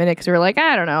the last minute because we were like,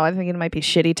 I don't know, I think it might be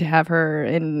shitty to have her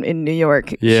in New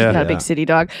York. She's not a big city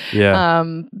dog.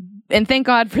 And thank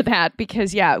God for that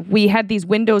because we had these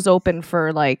windows open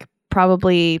for like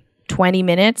probably 20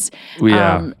 minutes.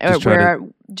 And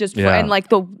like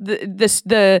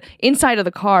the inside of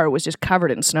the car was just covered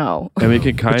in snow. And we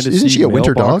could kind of see isn't she a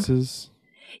winter dog?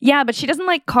 Yeah, but she doesn't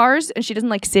like cars and she doesn't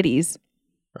like cities.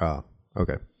 Oh,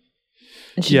 okay.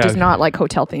 And she does not like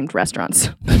hotel-themed restaurants.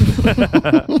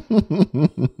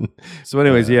 So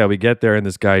anyways, we get there, and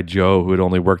this guy, Joe, who had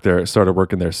only started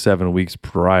working there 7 weeks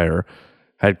prior,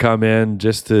 had come in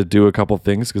just to do a couple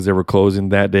things because they were closing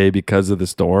that day because of the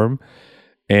storm.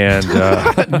 And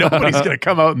nobody's going to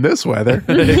come out in this weather.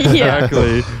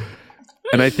 Exactly.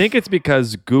 And I think it's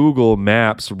because Google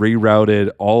Maps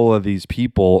rerouted all of these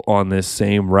people on this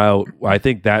same route. I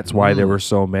think that's why there were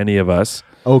so many of us.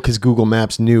 Oh, because Google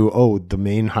Maps knew, the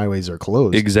main highways are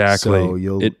closed. Exactly.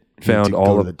 So it found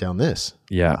all of it down this.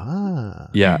 Yeah.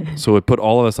 Yeah. So it put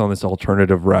all of us on this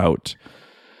alternative route.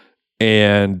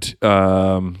 And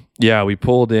we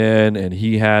pulled in, and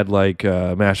he had like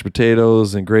mashed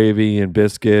potatoes and gravy and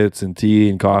biscuits and tea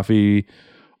and coffee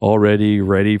already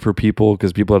ready for people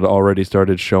because people had already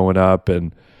started showing up.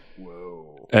 And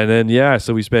then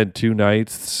so we spent 2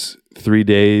 nights, 3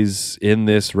 days in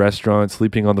this restaurant,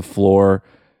 sleeping on the floor.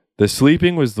 The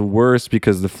sleeping was the worst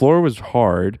because the floor was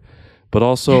hard, but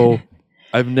also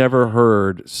I've never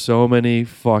heard so many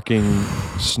fucking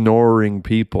snoring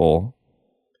people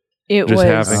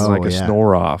having a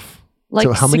snore off. Like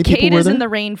so how many people were cicadas there? in the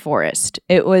rainforest.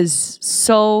 It was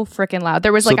so freaking loud.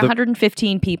 There was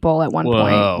 115 people at one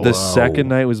point. The second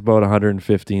night was about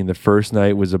 115. The first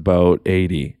night was about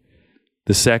 80.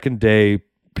 The second day,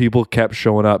 people kept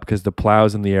showing up because the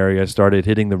plows in the area started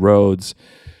hitting the roads,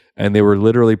 and they were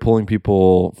literally pulling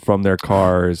people from their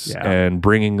cars and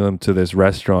bringing them to this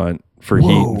restaurant for heat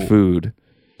and food.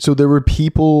 So there were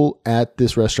people at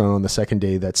this restaurant on the second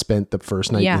day that spent the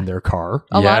first night in their car?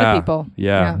 A lot of people.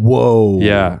 Yeah. Whoa.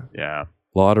 Yeah. Yeah.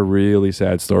 A lot of really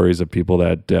sad stories of people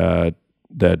that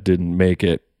didn't make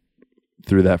it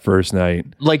through that first night.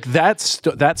 Like that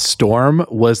storm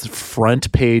was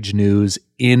front page news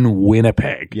in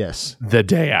Winnipeg. Yes. The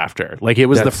day after. Like it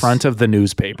was the front of the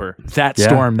newspaper. That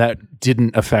storm that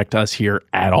didn't affect us here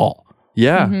at all.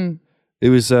 Yeah. Mm-hmm. It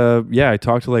was, I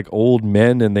talked to like old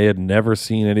men, and they had never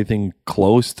seen anything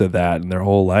close to that in their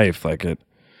whole life. Like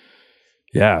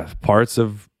parts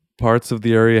of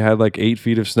the area had like 8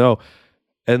 feet of snow.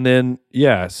 And then,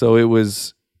 so it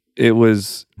was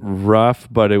rough,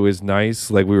 but it was nice.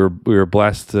 Like we were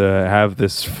blessed to have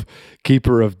this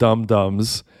keeper of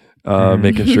dum-dums,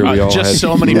 making sure we all just had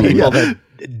so many people that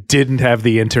didn't have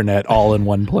the internet all in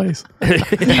one place.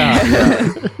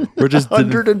 We're just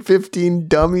 115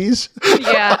 dummies.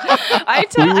 Yeah, I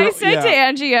said to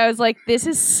Angie, I was like, "This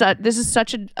is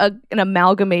such an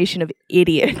amalgamation of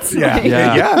idiots." Yeah, like,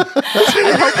 I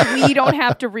hope we don't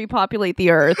have to repopulate the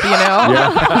earth. You know?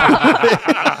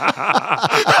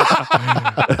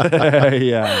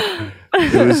 Yeah.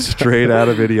 It was straight out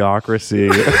of Idiocracy.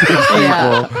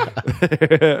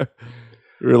 People.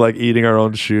 We were like eating our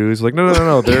own shoes. Like,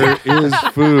 no. There is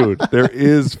food. There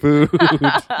is food.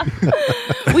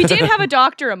 We did have a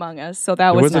doctor among us, so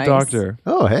that was nice. There was a doctor.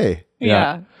 Oh, hey.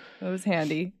 Yeah. That was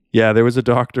handy. Yeah, there was a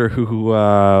doctor who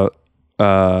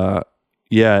I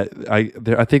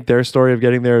think their story of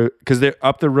getting there, because they're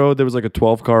up the road, there was like a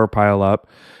 12-car pile up.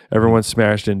 Everyone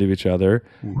smashed into each other.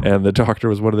 And the doctor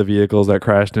was one of the vehicles that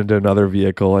crashed into another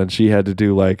vehicle, and she had to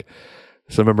do like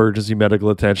some emergency medical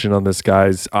attention on this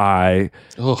guy's eye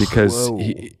because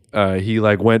he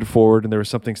like went forward and there was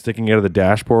something sticking out of the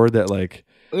dashboard that like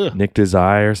nicked his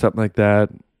eye or something like that.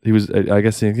 He was, I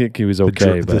guess he was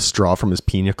okay. The straw from his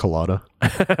pina colada.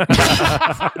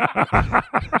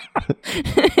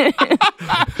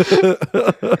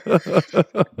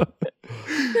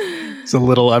 It's a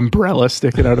little umbrella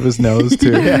sticking out of his nose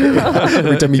too.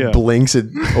 Every time he blinks, it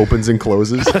opens and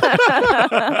closes.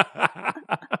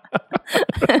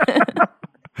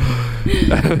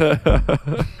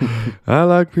 I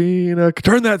like pina.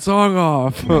 Turn that song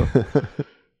off.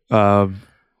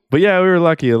 But yeah, we were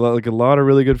lucky. A lot of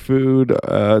really good food.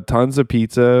 Tons of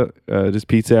pizza. Just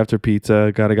pizza after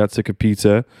pizza. Kind of got sick of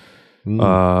pizza.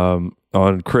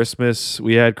 On Christmas,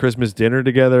 we had Christmas dinner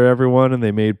together, everyone, and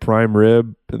they made prime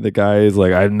rib. And the guy is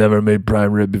like, "I've never made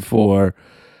prime rib before,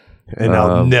 and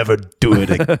I'll never do it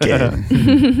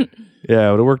again."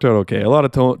 Yeah, but it worked out okay. A lot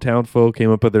of town folk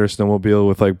came up with their snowmobile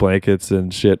with like blankets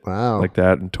and shit like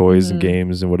that, and toys and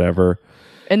games and whatever.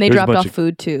 And they dropped off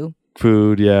food too.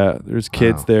 Food, yeah. There's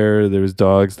kids there. There was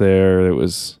dogs there. It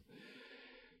was,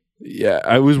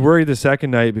 I was worried the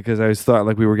second night because I thought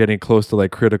like we were getting close to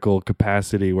like critical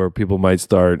capacity where people might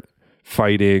start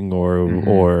fighting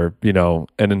or you know,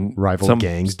 and then rival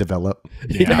gangs develop.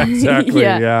 Yeah, exactly.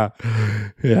 Yeah.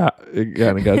 It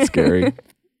kind of got scary.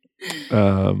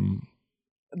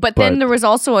 But then there was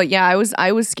also I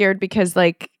was scared because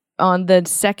like on the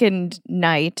second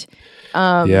night,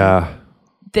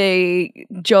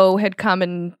 Joe had come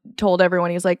and told everyone,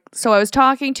 he was like, so I was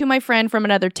talking to my friend from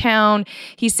another town.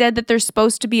 He said that there's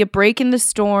supposed to be a break in the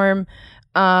storm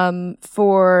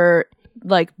for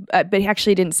like, but he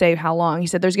actually didn't say how long. He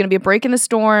said there's going to be a break in the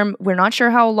storm. We're not sure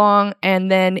how long.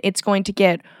 And then it's going to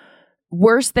get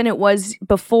worse than it was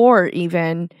before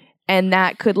even. And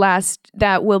that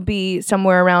will be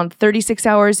somewhere around 36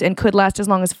 hours and could last as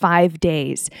long as 5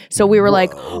 days. So we were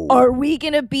like, are we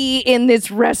going to be in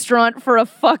this restaurant for a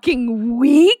fucking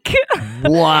week?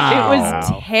 Wow. It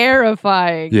was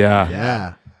terrifying.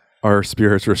 Yeah. Our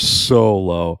spirits were so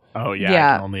low. Oh,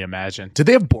 yeah. I can only imagine. Did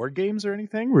they have board games or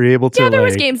anything? Were you able to? Yeah, there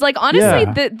was games. Like,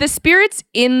 honestly, the spirits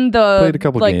in the... Played a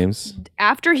couple games.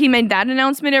 After he made that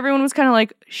announcement, everyone was kind of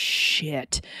like,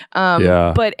 shit.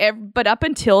 But up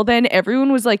until then,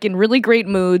 everyone was like in really great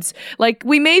moods. Like,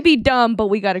 we may be dumb, but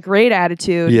we got a great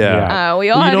attitude. Yeah. We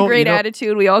all had a great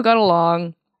attitude. We all got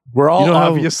along. We're all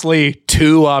obviously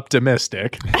too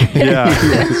optimistic. Yeah.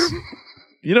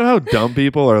 You know how dumb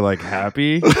people are like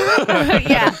happy?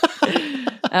 Yeah.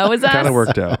 That was us. Kind of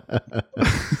worked out.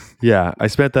 Yeah. I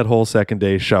spent that whole second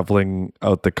day shoveling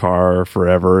out the car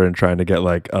forever and trying to get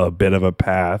like a bit of a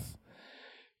path.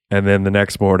 And then the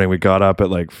next morning we got up at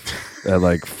like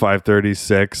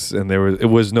 5:36 and it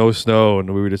was no snow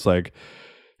and we were just like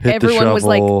hit Everyone the shovel, was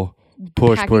like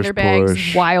push, packing their bags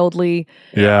push. wildly.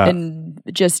 Yeah. And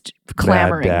just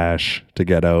clamoring. Mad dash to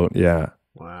get out. Yeah.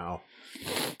 Wow.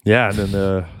 Yeah, and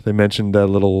then they mentioned that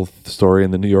little story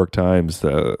in the New York Times,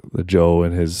 the Joe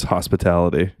and his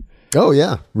hospitality. Oh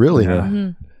yeah, really?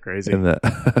 Yeah. Crazy. In the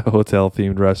hotel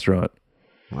themed restaurant.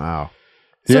 Wow.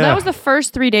 So that was the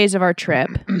first 3 days of our trip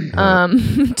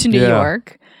to New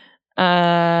York.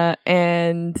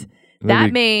 And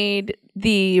that made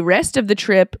the rest of the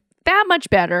trip that much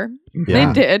better.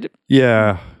 Yeah. It did.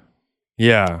 Yeah.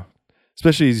 Yeah.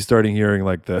 Especially starting hearing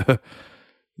like the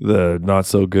not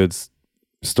so good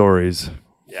stories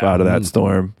out of that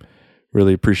storm.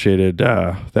 Really appreciated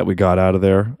that we got out of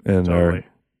there and our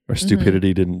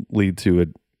stupidity didn't lead to a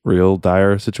real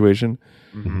dire situation.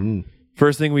 Mm-hmm.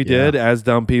 First thing we did as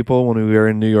dumb people when we were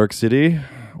in New York City,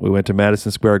 we went to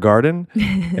Madison Square Garden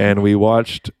and we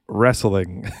watched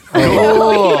wrestling. We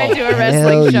went to a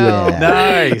wrestling show. Yeah.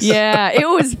 Nice. Yeah, it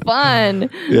was fun.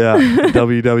 Yeah.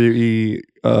 WWE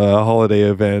holiday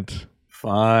event.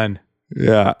 Fun.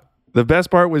 Yeah. The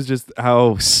best part was just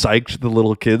how psyched the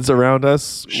little kids around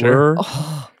us were.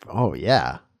 Oh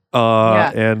yeah.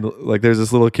 And like there's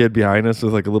this little kid behind us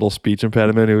with like a little speech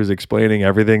impediment who was explaining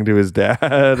everything to his dad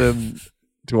and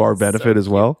to our benefit as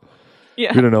well.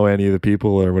 Yeah. We don't know any of the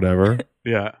people or whatever.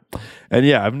 Yeah. And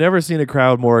yeah, I've never seen a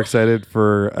crowd more excited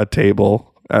for a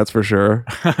table. That's for sure.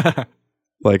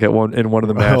 Like in one of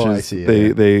the matches, I see,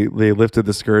 they lifted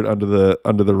the skirt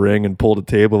under the ring and pulled a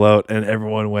table out, and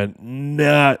everyone went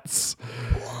nuts.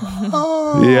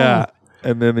 Yeah,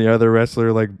 and then the other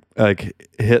wrestler like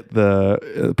hit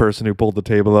the person who pulled the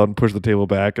table out and pushed the table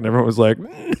back, and everyone was like, "No!"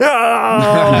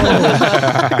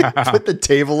 Put the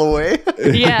table away.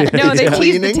 Yeah, no, they teased the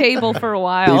Cleaning? table for a They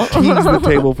while. teased the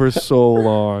table for so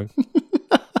long.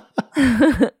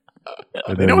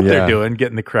 They know what they're doing,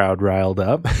 getting the crowd riled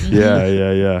up.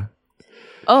 Yeah.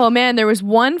 Oh man, there was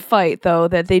one fight though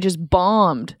that they just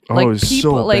bombed. It was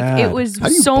so bad. it was How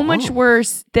do you so bomb? much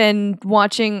worse than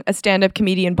watching a stand-up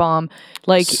comedian bomb.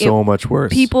 Like So much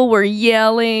worse. people were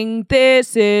yelling,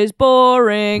 "This is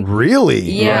boring." Really?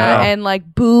 Yeah, and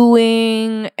like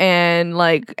booing and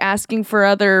like asking for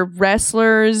other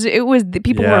wrestlers. It was the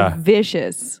people were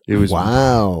vicious. It was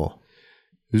Wow.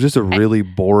 It was just a really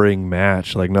boring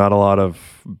match. Like not a lot of.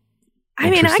 I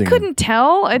mean, I couldn't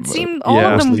tell. It seemed all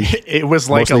Yeah. of them. It was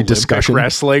like Mostly Olympic discussion.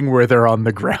 wrestling where they're on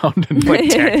the ground and like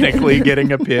technically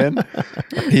getting a pin.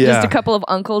 Just a couple of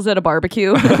uncles at a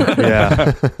barbecue.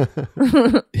 Yeah.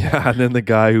 Yeah. And then the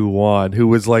guy who won, who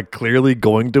was like clearly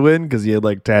going to win because he had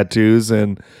like tattoos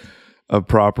and a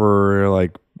proper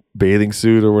like bathing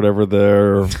suit or whatever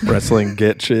their wrestling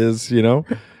gitch is, you know?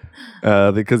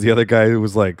 Because the other guy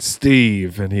was like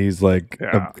Steve, and he's like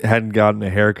hadn't gotten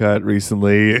a haircut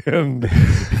recently, and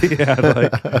he had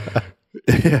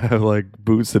like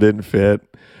boots that didn't fit,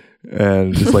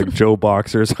 and just like Joe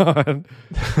boxers on.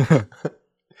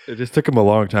 It just took him a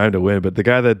long time to win, but the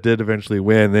guy that did eventually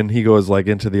win, then he goes like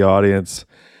into the audience,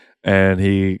 and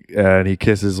he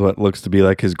kisses what looks to be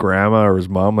like his grandma or his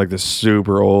mom, like this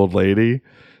super old lady,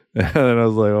 and I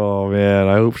was like, oh man,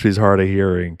 I hope she's hard of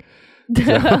hearing.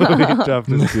 That would be tough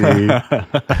to see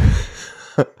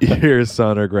your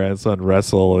son or grandson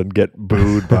wrestle and get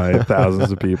booed by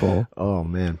thousands of people. Oh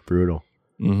man, brutal.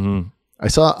 Mm-hmm. I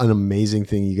saw an amazing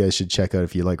thing you guys should check out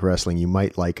if you like wrestling. You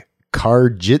might like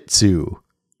Car-Jitsu.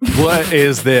 What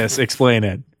is this? Explain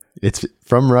it. It's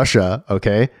from Russia,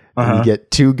 okay? And you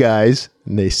get two guys,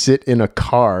 and they sit in a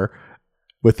car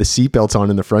with the seatbelts on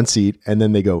in the front seat, and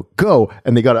then they go,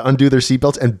 and they got to undo their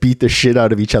seatbelts and beat the shit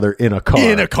out of each other in a car.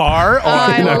 In a car?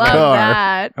 I love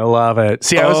that. I love it.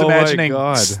 See, I was imagining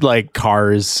like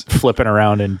cars flipping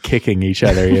around and kicking each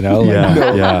other, you know?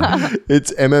 Yeah.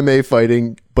 It's MMA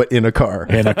fighting, but in a car.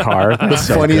 In a car. The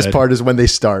funniest part is when they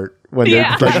start, when they're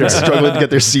like struggling to get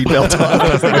their seatbelt on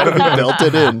because they got to be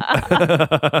belted in.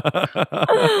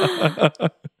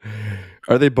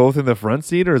 Are they both in the front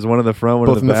seat, or is one in the front, one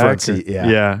both in the back? Front seat, yeah.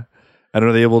 Yeah. And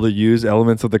are they able to use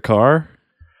elements of the car?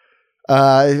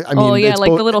 I mean,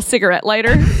 like the little cigarette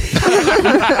lighter.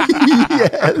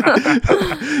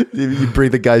 You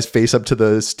bring the guy's face up to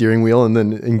the steering wheel and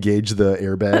then engage the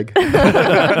airbag.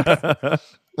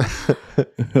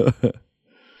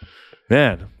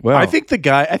 Man, well, I think the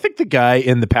guy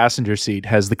in the passenger seat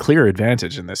has the clear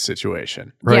advantage in this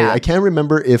situation. Right. Yeah. I can't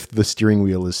remember if the steering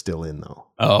wheel is still in though.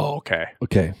 Oh, okay.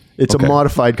 It's a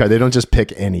modified car. They don't just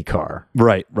pick any car.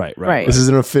 Right. This is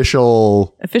an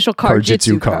official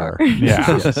Car-jitsu car.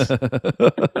 Yeah.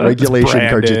 Regulation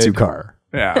Car-jitsu car.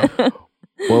 Yeah.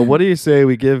 Well, what do you say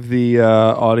we give the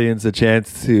audience a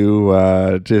chance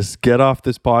to just get off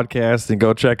this podcast and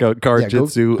go check out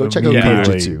Car-jitsu? Go check out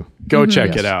Car-jitsu. Go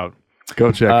check it out.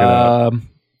 Go check it out.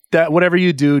 That whatever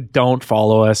you do, don't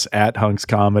follow us at Hunks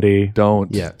Comedy.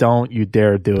 Don't you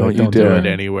dare do it. Don't do it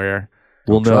anywhere.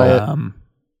 We'll know.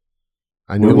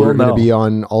 I know we're going to be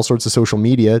on all sorts of social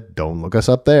media. Don't look us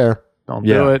up there. Don't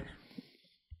do it.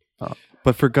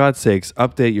 But for God's sakes,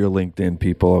 update your LinkedIn,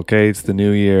 people. Okay, it's the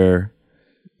new year.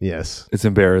 Yes, it's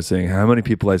embarrassing how many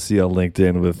people I see on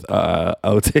LinkedIn with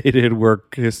outdated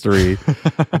work history.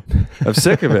 I'm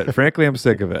sick of it. Frankly, I'm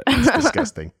sick of it. It's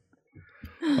disgusting.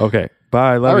 Okay,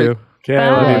 bye. Love you. Okay,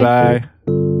 love you. Bye.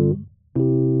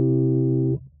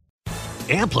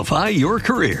 Amplify your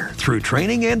career through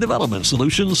training and development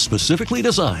solutions specifically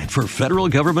designed for federal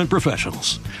government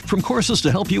professionals. From courses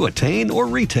to help you attain or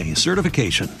retain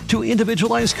certification, to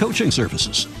individualized coaching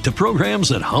services, to programs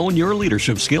that hone your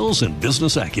leadership skills and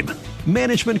business acumen,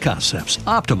 Management Concepts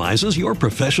optimizes your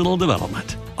professional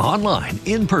development. Online,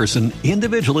 in person,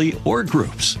 individually, or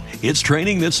groups, it's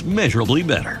training that's measurably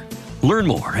better. Learn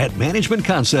more at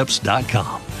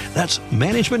managementconcepts.com. That's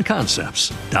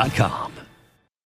managementconcepts.com.